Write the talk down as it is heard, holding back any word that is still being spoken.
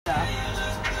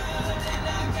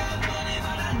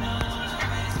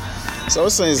So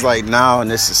it seems like now in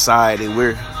this society,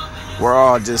 we're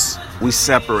all just, we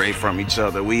separate from each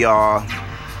other. We all,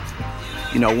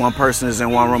 you know, one person is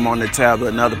in one room on their tablet,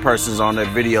 another person's on their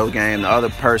video game, the other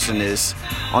person is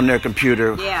on their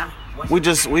computer. Yeah. We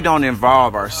don't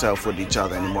involve ourselves with each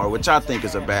other anymore, which I think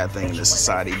is a bad thing in this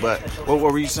society. But what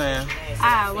were you saying?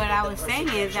 What I was saying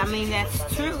is, I mean,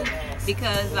 that's true,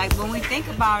 because like when we think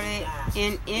about it,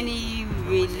 in any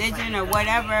religion or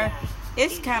whatever,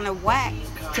 it's kind of whack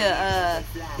to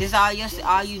just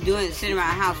all you doing is sitting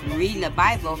around the house reading the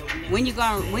Bible. When you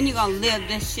gonna live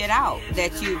this shit out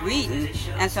that you reading?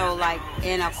 And so, like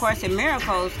in A Course in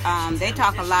Miracles, they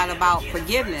talk a lot about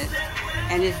forgiveness,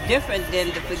 and it's different than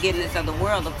the forgiveness of the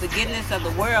world. The forgiveness of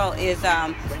the world is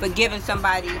forgiving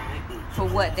somebody for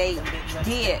what they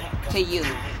did to you.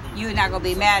 You're not gonna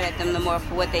be mad at them no more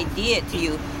for what they did to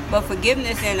you. But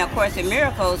forgiveness in A Course in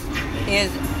Miracles is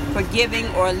forgiving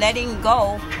or letting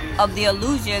go of the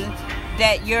illusion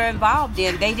that you're involved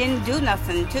in. They didn't do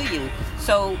nothing to you,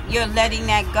 so you're letting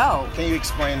that go. Can you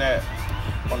explain that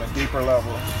on a deeper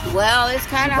level? Well, it's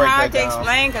kind of hard to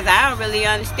explain because I don't really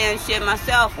understand shit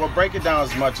myself. Well, break it down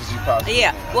as much as you possibly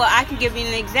can. Well, I can give you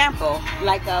an example.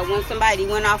 Like when somebody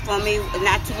went off on me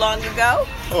not too long ago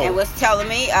and was telling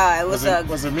me was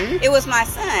it me? It was my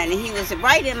son, and he was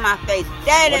right in my face,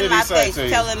 dead in my face,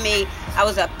 telling me I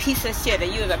was a piece of shit, or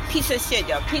you was a piece of shit,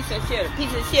 you're a piece of shit, a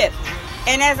piece of shit.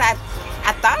 And as I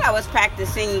thought I was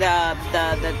practicing the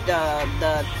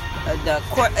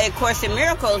Course in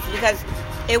Miracles, because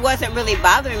it wasn't really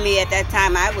bothering me at that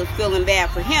time. I was feeling bad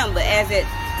for him, but as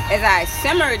I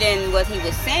simmered in what he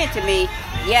was saying to me,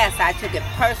 yes, I took it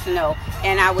personal,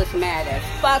 and I was mad as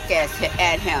fuck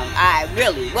at him. I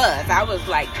really was. I was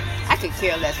like, I could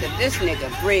care less if this nigga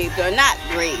breathed or not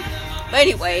breathed. But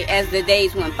anyway, as the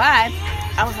days went by,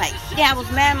 I was like, yeah, I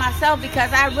was mad at myself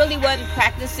because I really wasn't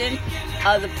practicing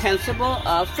the principle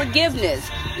of forgiveness,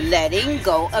 letting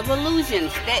go of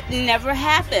illusions that never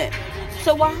happened.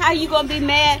 So how are you going to be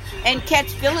mad and catch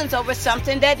feelings over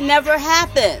something that never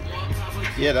happened?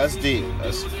 Yeah, that's deep.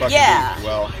 That's fucking deep.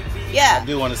 Well, yeah. I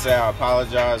do want to say I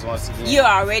apologize once again. You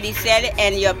already said it,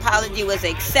 and your apology was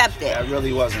accepted. That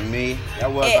really wasn't me.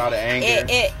 That was out of anger.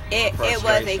 It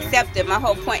was accepted. My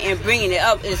whole point in bringing it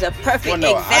up is a perfect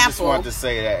example. I just wanted to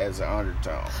say that as an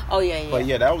undertone. Oh, yeah. But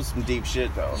yeah, that was some deep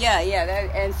shit, though. Yeah.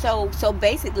 And so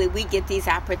basically, we get these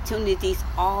opportunities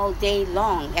all day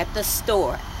long at the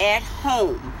store, at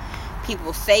home.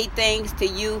 People say things to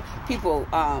you. People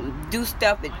do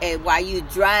stuff while you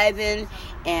driving.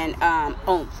 And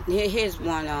here's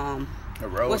one. The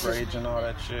road rage and all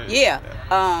that shit. Yeah.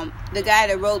 The guy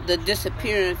that wrote The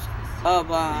Disappearance of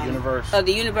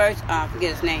the Universe. I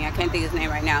forget his name. I can't think of his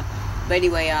name right now. But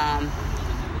anyway,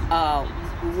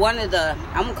 one of the,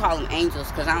 I'm gonna call them angels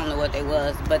because I don't know what they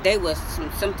was, but they was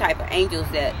some type of angels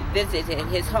that visited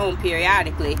his home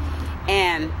periodically,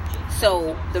 and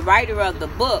so the writer of the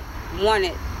book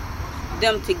wanted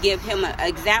them to give him an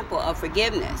example of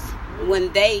forgiveness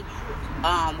when they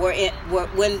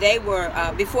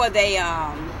before they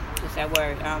what's that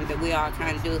word that we all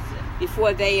trying to do,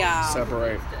 before they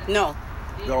separate, no,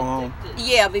 go home,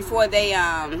 yeah, before they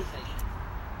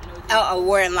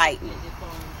were enlightened,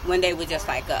 when they were just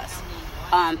like us.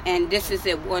 And this is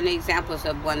one of the examples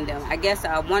of one of them. I guess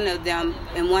one of them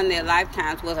in one of their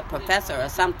lifetimes was a professor or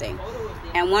something,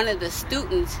 and one of the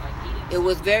students, it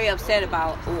was very upset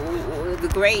about the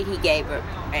grade he gave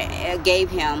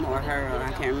him or her, or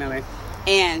I can't remember.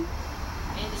 And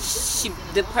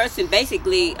the person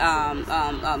basically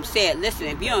said, listen,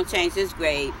 if you don't change this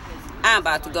grade, I'm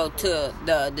about to go to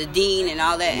the dean and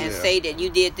all that and say that you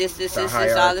did this,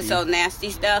 all this old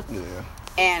nasty stuff. Yeah.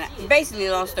 And basically,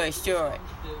 long story short,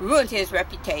 ruined his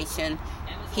reputation.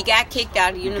 He got kicked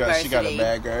out of university. Because she got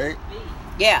a bad grade?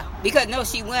 Yeah, because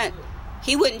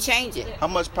he wouldn't change it. How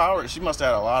much power? She must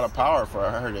have had a lot of power for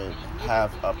her to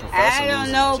have a professor. I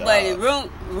don't know, but it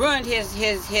ruined his.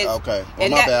 Okay, well,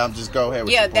 my bad. I'm just go ahead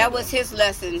with that was his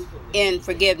lesson in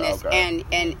forgiveness. Okay.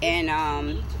 And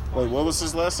wait, what was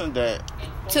his lesson? That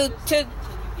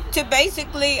to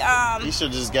basically he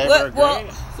should just gave her a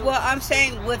grade. Well, I'm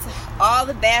saying with all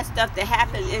the bad stuff that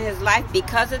happened in his life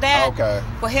because of that. Okay.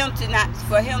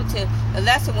 The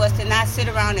lesson was to not sit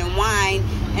around and whine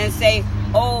and say,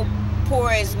 "Oh,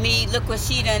 poor is me. Look what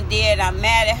she done did. I'm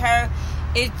mad at her."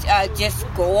 It just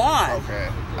go on. Okay,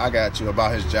 I got you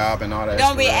about his job and all that.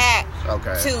 Don't react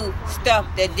to stuff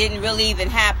that didn't really even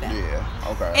happen. Yeah.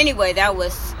 Okay. Anyway, that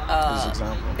was his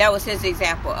example. That was his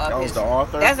example of. That was the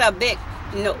author. That's a big.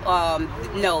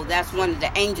 No, that's one of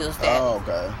the angels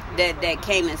that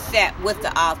came and sat with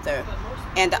the author,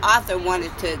 and the author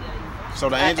wanted to. So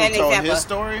the angel told his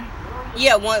story.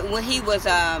 Yeah, when he was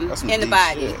That's some in the deep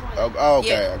body. shit. Oh, okay,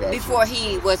 Yeah, I got before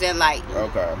he was enlightened. you.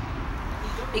 Okay.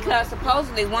 Because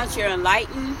supposedly once you're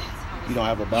enlightened, You don't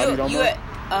have a body no more?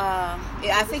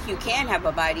 I think you can have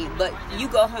a body, but you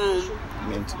go home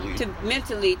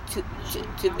mentally to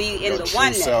be in Your the true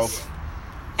oneness. self.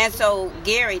 And so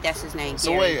Gary, that's his name.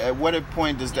 So Gary. wait, at what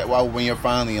point does that? Well, when you're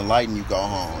finally enlightened, you go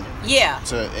home. Yeah.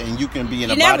 And you can be in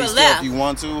You a body never still left. if you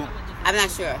want to. I'm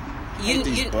not sure.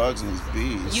 These bugs and these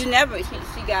bees. You never.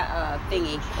 She got a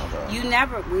thingy. Okay. We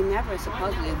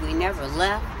never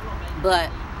left, but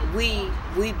we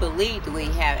believed we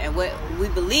have, and we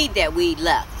believed that we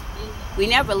left. We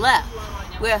never left.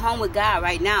 We're at home with God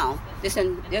right now. This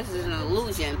is an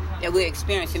illusion that we're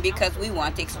experiencing because we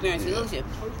want to experience illusion.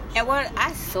 And what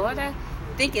I sort of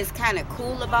think is kind of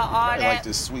cool about all I that. like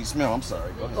this sweet smell. I'm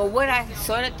sorry. Go ahead. But what I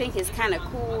sort of think is kind of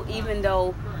cool, even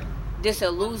though this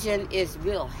illusion is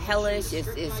real hellish, it's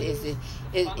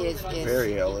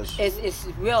Very hellish. It's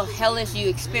real hellish. You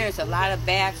experience a lot of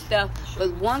bad stuff.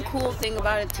 But one cool thing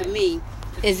about it to me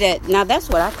is that, now that's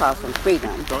what I call some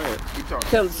freedom. Go ahead. Keep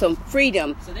talking. Some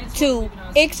freedom to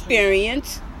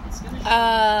experience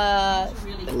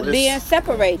being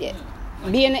separated,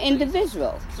 being an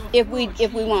individual, if we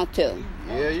want to.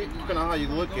 Yeah, you know how you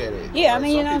look at it. Yeah, I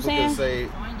mean, you know what some I'm people saying?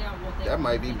 can say that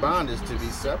might be bondage to be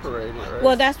separated, right?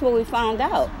 Well, that's what we found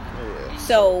out. Yeah.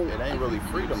 So, It ain't really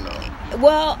freedom, though.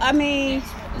 well, I mean,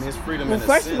 It's freedom well, in a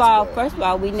first sense, of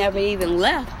all, we never even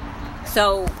left.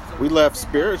 So we left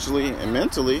spiritually and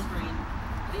mentally.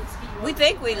 we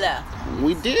think we left.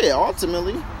 We did,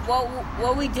 ultimately.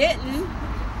 Well, we didn't.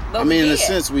 But I mean, we in a did.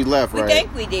 sense, we left, right? We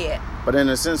think we did. But in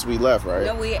a sense, we left, right?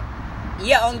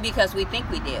 No, only because we think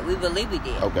we did. We believe we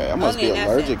did. Okay, I must Only be in that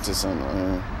allergic sense. to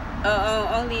something.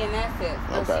 Only in that sense.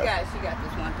 No, Okay. she got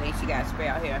this one thing. She got a spray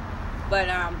out here. But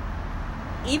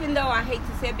even though I hate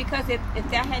to say it, because if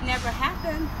that had never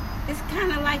happened, it's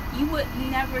kind of like you would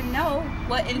never know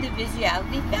what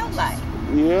individuality felt like.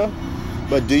 Yeah.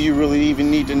 But do you really even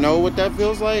need to know what that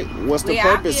feels like? What's the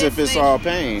purpose if it's all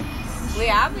pain? We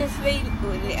obviously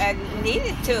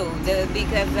needed to,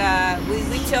 because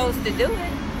we chose to do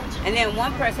it. And then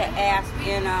one person asked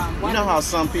in You know how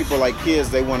some people, like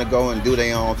kids, they want to go and do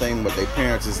their own thing, but their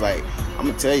parents is like, I'm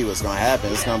going to tell you what's going to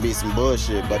happen. It's going to be some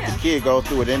bullshit. But the kid go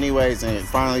through it anyways and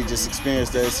finally just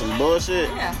experience there's some bullshit.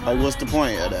 Yeah. Like, what's the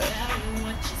point of that?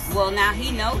 Well, now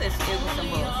he knows it was some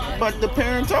bullshit. But the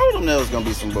parent told him there was going to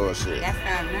be some bullshit. That's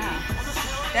not enough.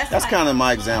 That's kind of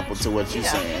my example to what you're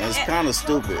saying. It's kind of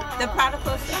stupid. The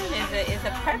prodigal son is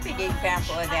a perfect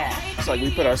example of that. It's like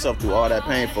we put ourselves through all that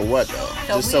pain for what,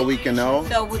 though? So we can know?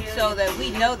 So that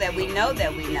we know that we know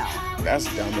that we know.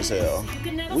 That's dumb as hell.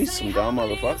 We some dumb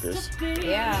motherfuckers.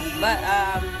 Yeah, but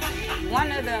one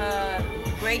of the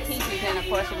great teachers in A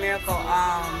Course in Miracles,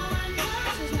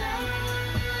 what's his name?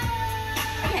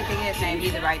 I can't think of his name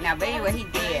either right now. But anyway, he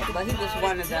did. But he was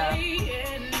one of the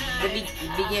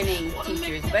beginning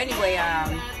teachers. But anyway, a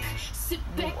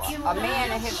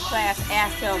man in his class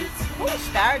asked him, who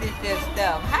started this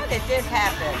stuff? How did this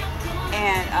happen?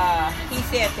 And he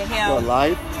said to him, What,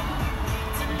 life?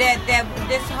 that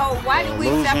this whole, why do we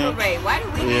Illusion? separate? Why do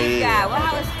we leave God? Well,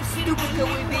 how stupid could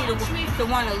we be to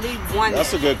want to leave one?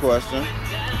 That's a good question.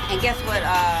 And guess what?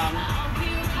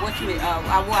 Well,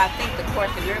 I think the Course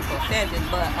in Miracles says it,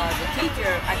 but the teacher,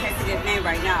 I can't think of his name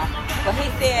right now, but he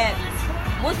said,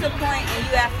 what's the point in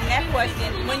you asking that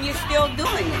question when you're still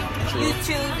doing it? True. You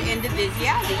choose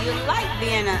individuality. You like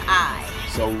being an I.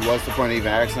 So what's the point of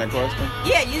even asking that question?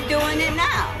 Yeah, you're doing it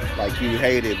now. Like you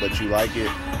hate it, but you like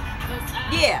it?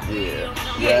 Yeah. Yeah.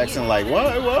 You're asking like,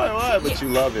 what? But you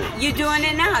love it. You're doing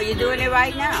it now. You're doing it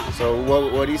right now. So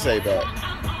what do you say back?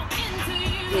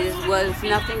 It was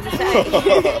nothing to say.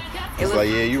 It's like,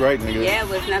 yeah, you right, nigga. Yeah, it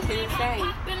was nothing to say.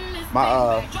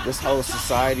 My this whole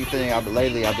society thing,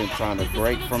 lately I've been trying to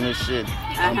break from this shit.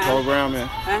 I'm programming,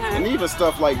 and even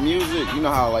stuff like music. You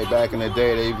know how like back in the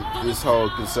day, this whole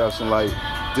conception like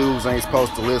dudes ain't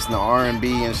supposed to listen to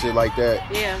R&B and shit like that.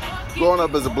 Yeah. Growing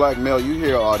up as a black male, you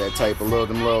hear all that type of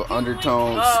little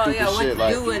undertones, stupid shit what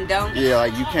like do and don't. yeah,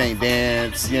 like you can't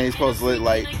dance. You ain't supposed to look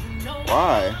like.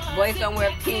 Why? Boys don't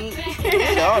wear pink.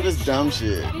 Yeah, all this dumb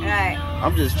shit. Right.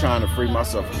 I'm just trying to free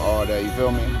myself from all that, you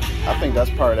feel me? I think that's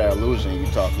part of that illusion you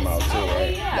talking about too,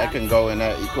 right? Yeah. That can go in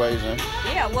that equation.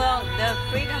 Yeah, well, the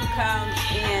freedom comes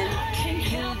in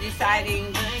you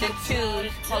deciding to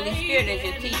choose Holy Spirit as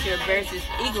your teacher versus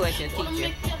ego as your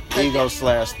teacher. Ego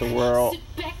 / the world.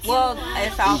 Well,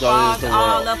 it's all Ego falls is the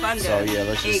all world. up under So yeah,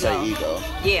 let's just say ego.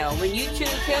 Yeah, when you choose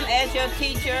him as your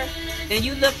teacher, then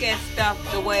you look at stuff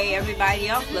the way everybody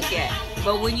else look at.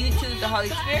 But when you choose the Holy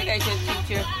Spirit as your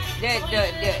teacher,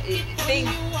 the thing.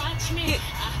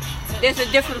 There's a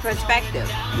different perspective.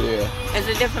 Yeah. There's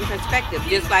a different perspective,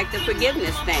 just like the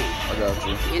forgiveness thing. I got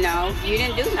you. You know, you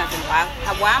didn't do nothing.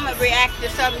 Why I'm gonna react to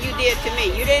something you did to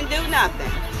me? You didn't do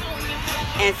nothing.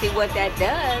 And see what that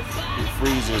does. You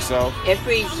freeze yourself. It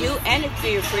frees you, and it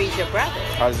frees your brother.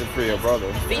 How does it free your brother?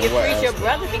 It frees your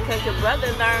brother because your brother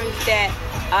learns that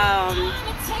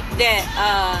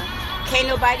can't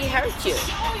nobody hurt you.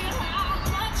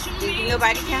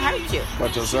 Nobody can hurt you.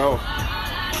 But yourself.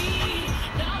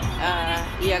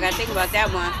 Yeah, I gotta think about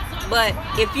that one. But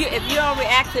if you don't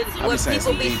react to what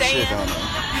people be saying,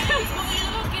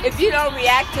 if you don't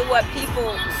react to what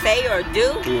people say or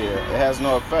do, yeah, it has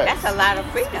no effect. That's a lot of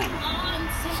freedom.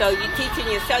 So you're teaching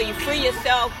yourself, you free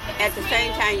yourself at the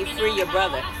same time you free your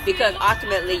brother, because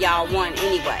ultimately y'all won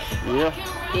anyway. Yeah.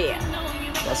 Yeah.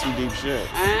 That's some deep shit.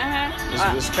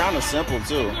 It's kind of simple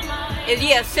too.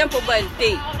 It's simple but it's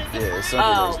deep. Yeah, it's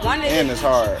simple and it's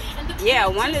hard. Yeah,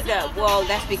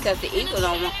 that's because the ego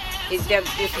don't want. It's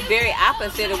very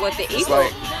opposite of what the ego. It's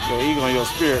like the ego and your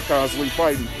spirit constantly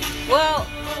fighting. Well,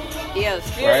 yeah, the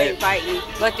spirit ain't fighting,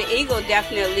 but the ego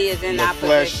definitely is in opposition.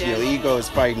 Flesh, your ego is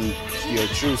fighting your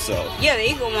true self. Yeah, the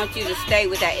ego wants you to stay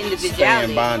with that individuality. Stay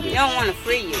in bondage. They don't want to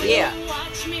free you. Yeah.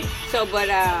 So, but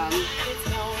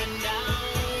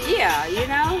yeah, you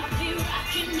know.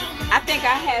 I think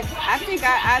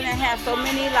I done had so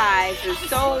many lives and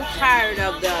so tired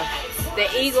of the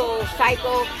ego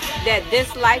cycle that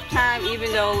this lifetime,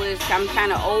 even though I'm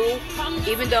kind of old,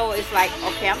 even though it's like,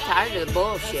 okay, I'm tired of the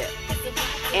bullshit.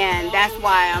 And that's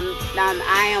why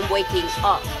I am waking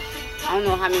up. I don't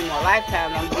know how many more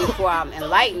lifetimes before I'm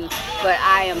enlightened, but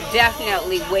I am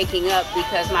definitely waking up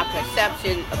because my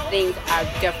perception of things are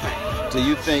different. Do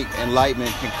you think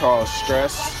enlightenment can cause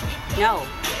stress? No.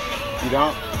 You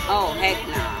don't? Oh, heck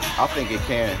no. I think it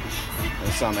can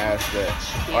in some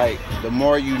aspects. Yeah. Like, the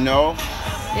more you know,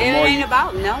 it ain't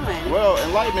about knowing. Well,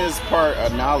 enlightenment is part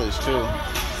of knowledge, too.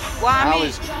 Well,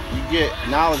 you get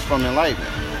knowledge from enlightenment.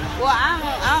 Well, I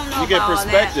don't know. You get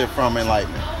perspective from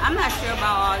enlightenment. I'm not sure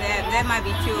about all that. That might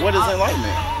be true. What is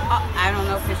enlightenment? I don't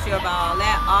know for sure about all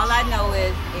that. All I know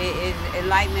is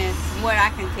enlightenment. What I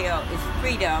can tell is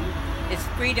freedom. It's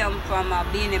freedom from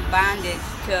being in bondage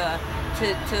to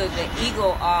the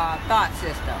ego thought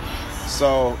system.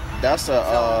 So that's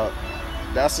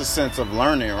a sense of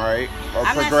learning, right? Or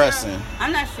progressing.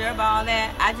 I'm not sure about all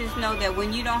that. I just know that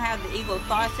when you don't have the ego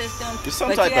thought system, there's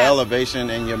some type of elevation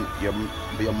in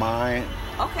your mind.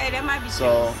 Okay, that might be true.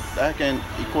 So that can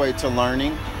equate to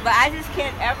learning. But I just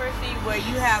can't ever see where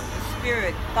you have a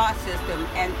spirit thought system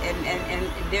and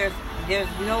there's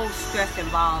no stress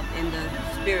involved in the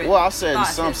spirit. Well, I said in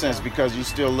some sense because you're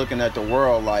still looking at the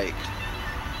world like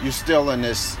you're still in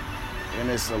this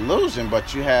illusion,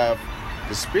 but you have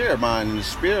the spirit mind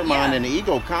and the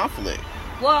ego conflict.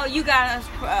 Well, you got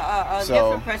a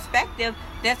different perspective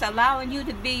that's allowing you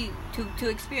to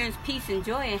experience peace and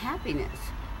joy and happiness.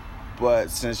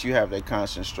 But since you have that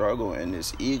constant struggle in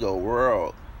this ego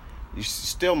world, you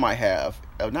still might have,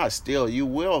 not still, you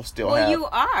will still have. Well, you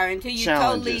are until you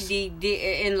totally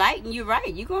enlighten. You're right.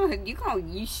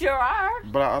 You sure are.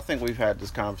 But I think we've had this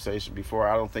conversation before.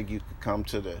 I don't think you could come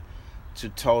to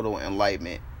total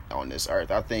enlightenment on this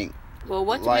earth. I think. Well,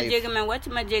 what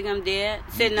Majigam did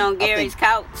sitting on Gary's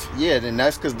couch. Yeah, then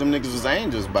that's because them niggas was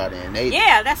angels by then.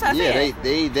 That's what I said.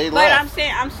 They left. But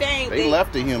I'm saying they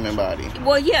left the human body.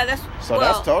 Well, yeah, that's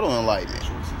total enlightenment.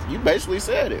 You basically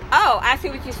said it. Oh, I see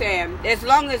what you're saying. As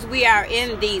long as we are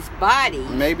in these bodies.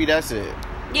 Maybe that's it.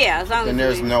 Yeah, as long as. Then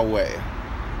there's no way.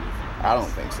 I don't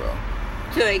think so.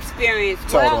 To experience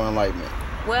total enlightenment.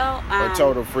 Well, or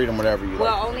total freedom, whatever you like.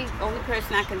 Well, only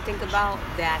person I can think about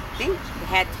that I think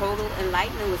had total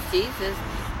enlightenment was Jesus,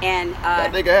 and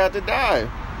that nigga had to die.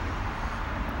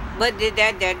 But did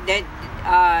that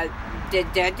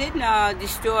didn't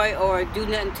destroy or do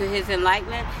nothing to his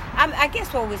enlightenment? I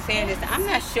guess what we're saying is I'm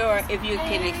not sure if you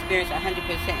can experience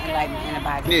 100% enlightenment in a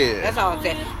body. Yeah, that's all I'm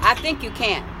saying. I think you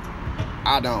can.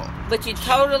 I don't. But you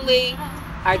totally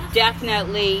are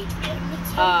definitely.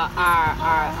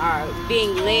 Are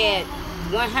being led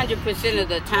 100% of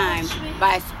the time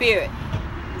by spirit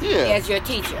as your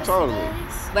teacher. Totally.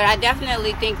 But I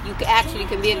definitely think you actually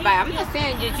can be in the body. I'm not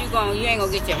saying that you ain't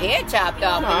gonna get your head chopped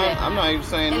off. No, I'm not even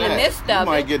saying that. In the midst of you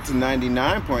might get to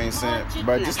 99%,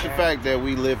 but just the fact that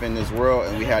we live in this world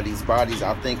and we have these bodies,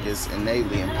 I think it's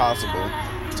innately impossible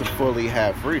to fully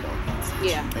have freedom.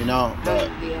 Yeah. You know, but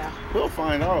we'll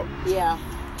find out. Yeah.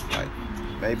 Like,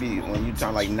 maybe when you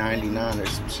turn like 99 or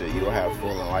some shit, you'll have full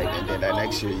enlightenment. Then that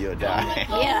next year you'll die.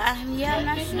 I'm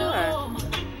not sure.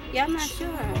 Yeah, I'm not sure.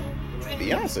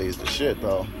 Beyonce is the shit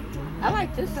though. I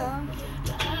like this song.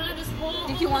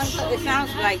 Did you want to? It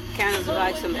sounds like kind of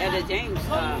like some Etta James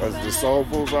song. That's the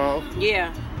soulful song.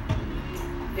 Yeah.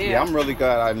 Yeah, I'm really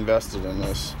glad I invested in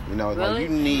this. You know, Really? like you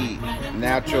need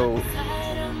natural,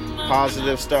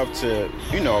 positive stuff to,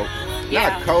 you know, Yeah.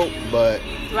 not cope, but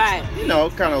Right. you know,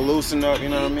 kind of loosen up. You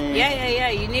know what I mean? Yeah.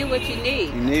 You need what you need.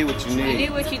 You need what you You need. need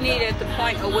what you need at the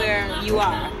point of where you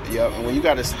are. Yep. And when you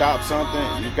got to stop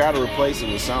something, you got to replace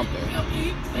it with something.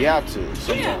 You have to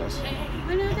sometimes.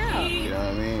 Without doubt. You know what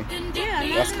I mean? Yeah.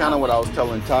 no, That's no. kind of what I was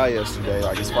telling Ty yesterday.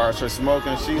 Like as far as her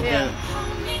smoking,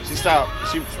 she stopped.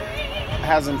 She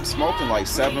hasn't smoked in like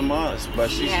 7 months, but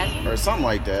She hasn't? or something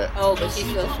like that. Oh, but she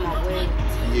still smoke weed.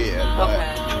 Yeah,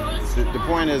 but Okay. the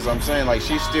point is, I'm saying like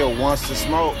she still wants to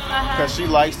smoke because she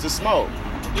likes to smoke.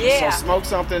 Yeah. So smoke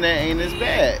something that ain't as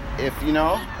bad, if you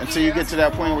know, until you get to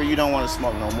that point where you don't want to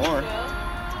smoke no more.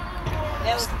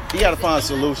 That was, You got to find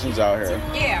solutions out here,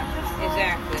 yeah,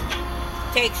 exactly.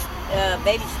 Takes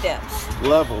baby steps.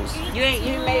 levels. You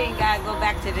may gotta go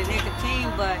back to the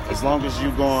nicotine, but As long as you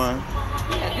going,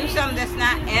 do something that's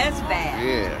not as bad.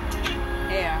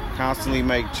 yeah, constantly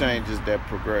make changes that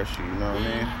progress you. You know what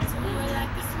I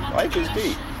mean? Life is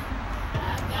deep,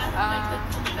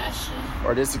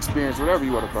 or this experience, whatever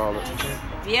you want to call it.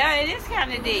 Yeah, it is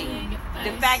kind of deep.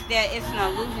 The fact that it's an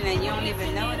illusion and you don't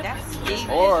even know it, that's deep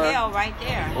Or- as hell right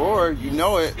there. Or you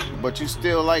know it, but you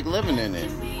still like living in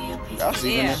it. That's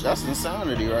Yeah. that's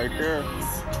insanity right there.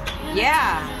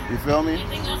 Yeah. You feel me?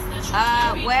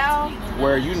 Well,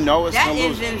 Where you know it's that an is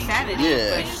illusion. insanity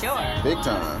Yeah. for sure. Big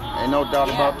time. Ain't no doubt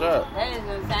about that. That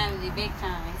is insanity big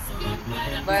time.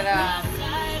 But kind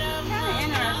of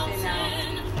interesting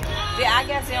though. Yeah, I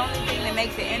guess the only thing that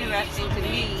makes it interesting to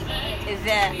me is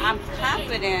that I'm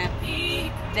confident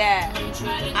that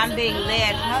I'm being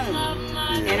led home.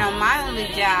 Yeah. And on my only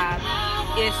job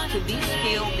is to be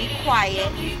still, be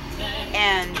quiet,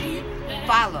 and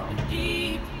follow.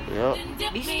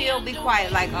 Yep. Be still, be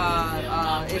quiet. Like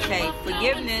it's a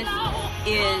forgiveness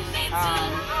is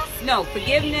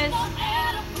forgiveness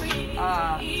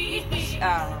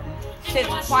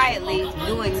sits quietly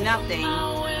doing nothing,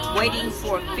 waiting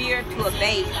for fear to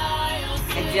abate,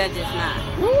 and judges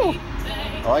not. Woo.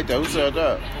 I like that. Who said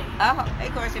that? Oh, hey,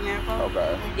 Course in Miracle.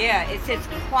 Okay. Yeah, it sits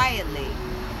quietly.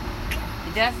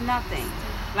 It does nothing.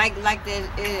 Like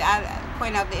I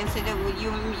point out the incident with you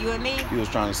and me. He was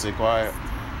trying to sit quiet.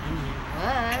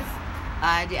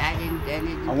 I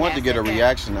didn't. I wanted to get a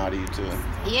reaction out of you too.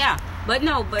 Yeah, but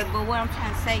what I'm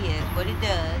trying to say is, what it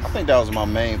I does. think that was my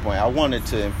main point. I wanted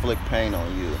to inflict pain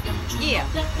on you. Yeah,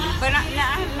 but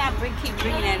I'm not keep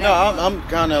bringing that No, up. I'm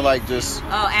kind of like just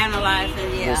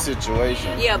Analyzing, yeah. the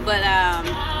situation. Yeah, but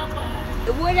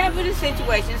whatever the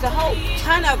situation, there's a whole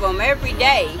ton of them every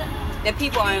day that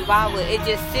people are involved with. It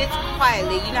just sits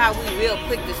quietly. You know how we real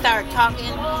quick to start talking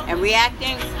and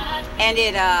reacting, and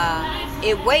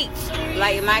it waits.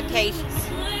 Like in my case,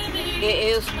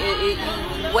 it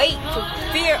wait to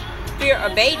fear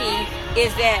abating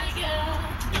is that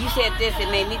you said this, it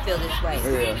made me feel this way.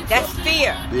 Yeah. That's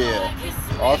fear. Yeah.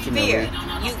 Ultimately. Fear.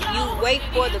 You wait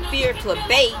for the fear to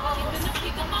abate,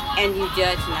 and you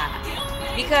judge not.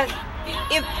 Because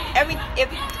if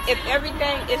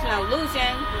everything is an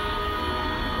illusion,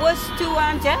 what's to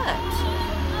judge?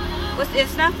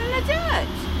 It's nothing to judge.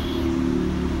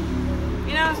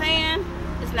 You know what I'm saying?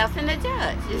 It's nothing to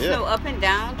judge. It's no up and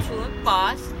down, true and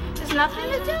false. It's nothing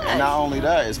to judge. And not only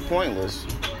that, it's pointless.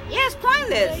 Yeah, it's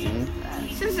pointless.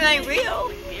 Mm-hmm. Since it ain't real.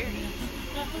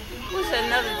 What's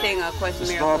another thing Question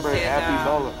The Miracle strawberry said? happy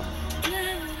bowl.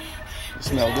 It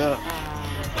smell good.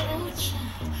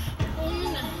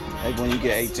 Hey, when you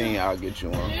get 18, I'll get you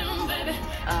one.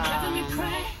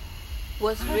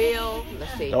 What's real?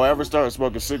 Let's see. Don't ever start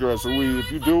smoking cigarettes or weed.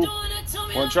 If you do,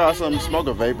 want to try something, smoke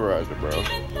a vaporizer, bro.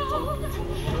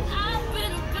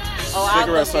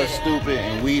 Cigarettes are stupid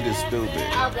and weed is stupid. Okay,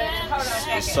 hold on a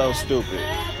second. It's so stupid.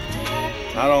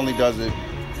 Not only does it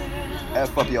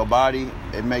F up your body,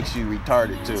 it makes you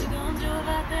retarded too.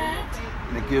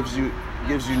 And it gives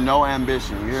you no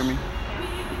ambition, you hear me?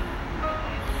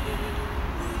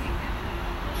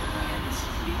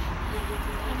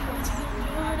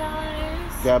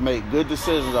 Gotta make good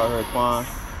decisions out here, Quan.